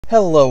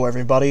Hello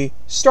everybody.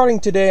 Starting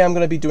today I'm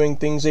going to be doing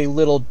things a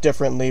little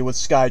differently with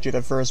Skyjet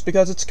at first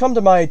because it's come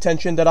to my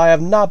attention that I have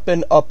not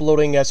been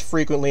uploading as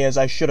frequently as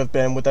I should have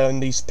been within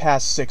these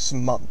past 6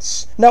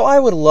 months. Now I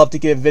would love to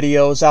get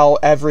videos out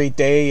every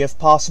day if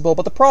possible,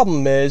 but the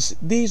problem is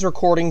these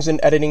recordings and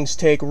editings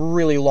take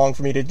really long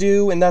for me to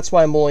do, and that's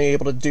why I'm only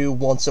able to do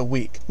once a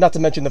week. Not to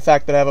mention the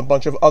fact that I have a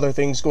bunch of other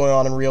things going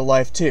on in real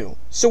life too.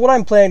 So what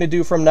I'm planning to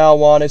do from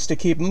now on is to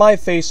keep my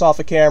face off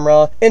the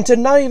camera and to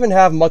not even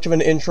have much of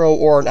an intro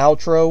or an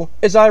outro,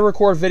 as I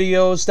record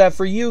videos that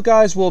for you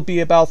guys will be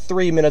about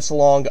 3 minutes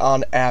long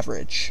on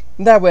average.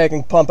 That way I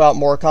can pump out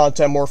more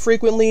content more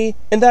frequently,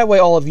 and that way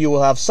all of you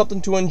will have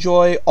something to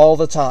enjoy all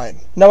the time.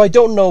 Now I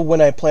don't know when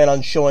I plan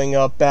on showing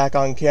up back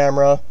on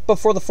camera, but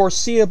for the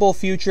foreseeable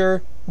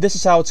future, this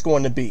is how it's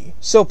going to be.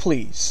 So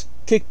please,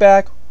 kick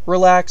back,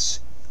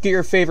 relax, get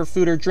your favorite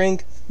food or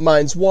drink,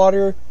 mine's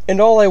water,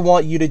 and all I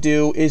want you to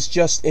do is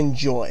just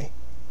enjoy.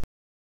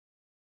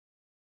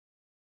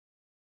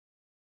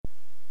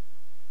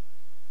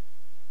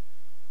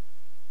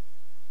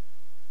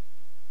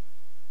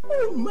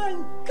 Oh my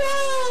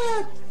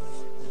God!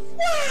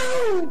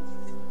 Wow!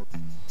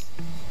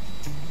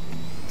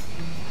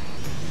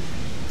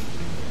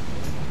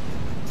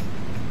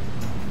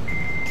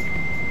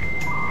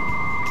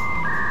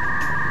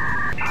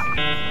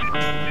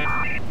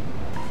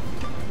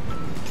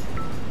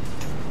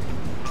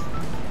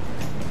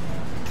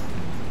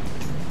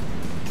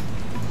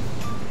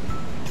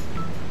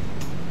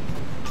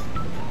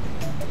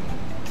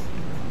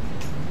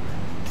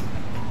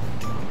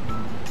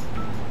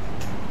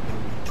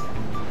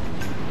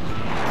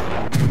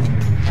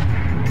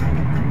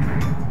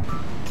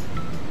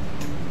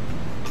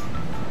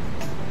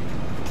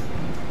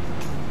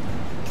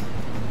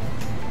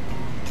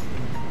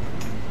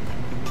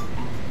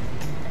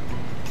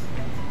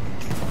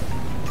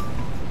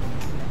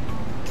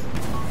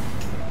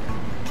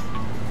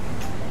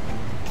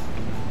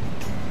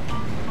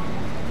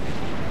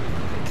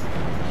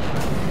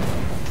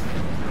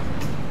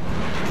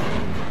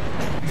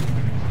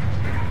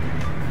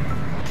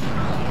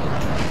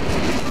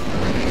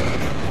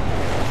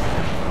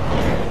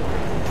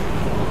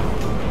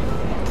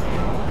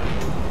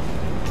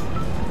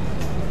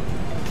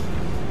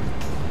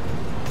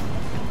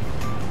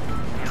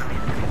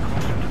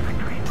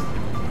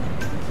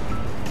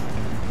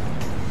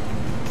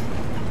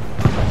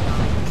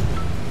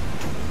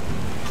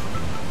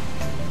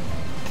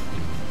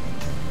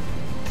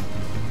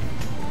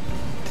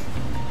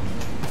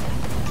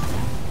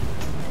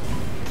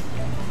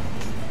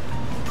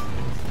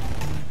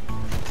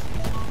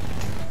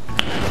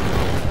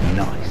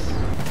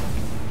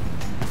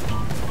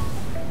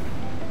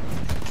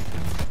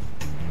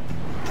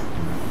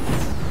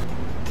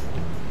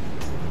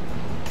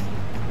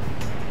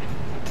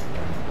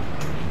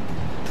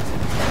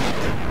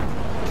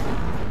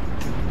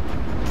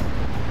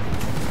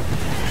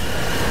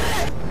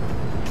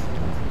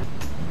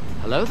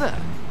 Hello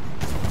there.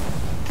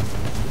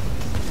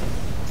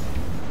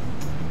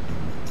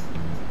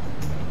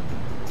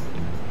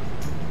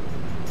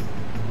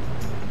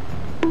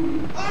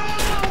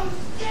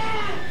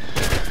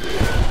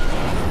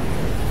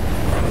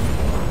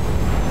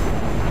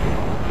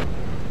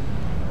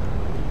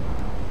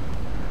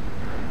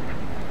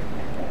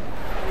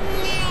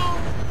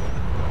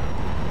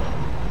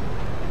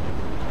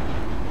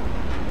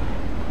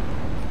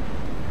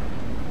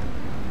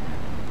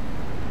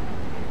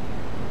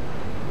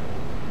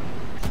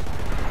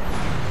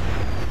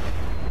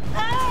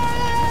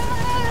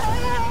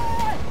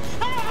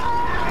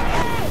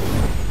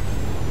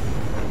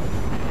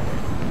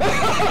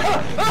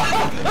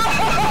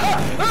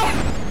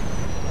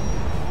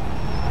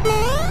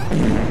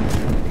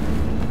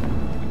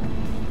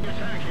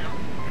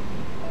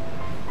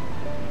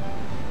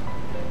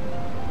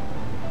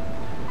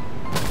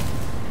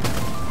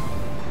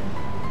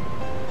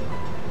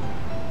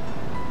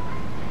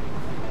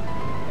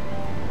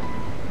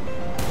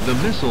 The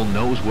missile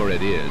knows where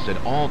it is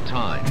at all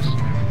times.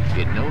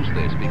 It knows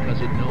this because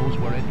it knows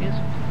where it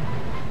isn't.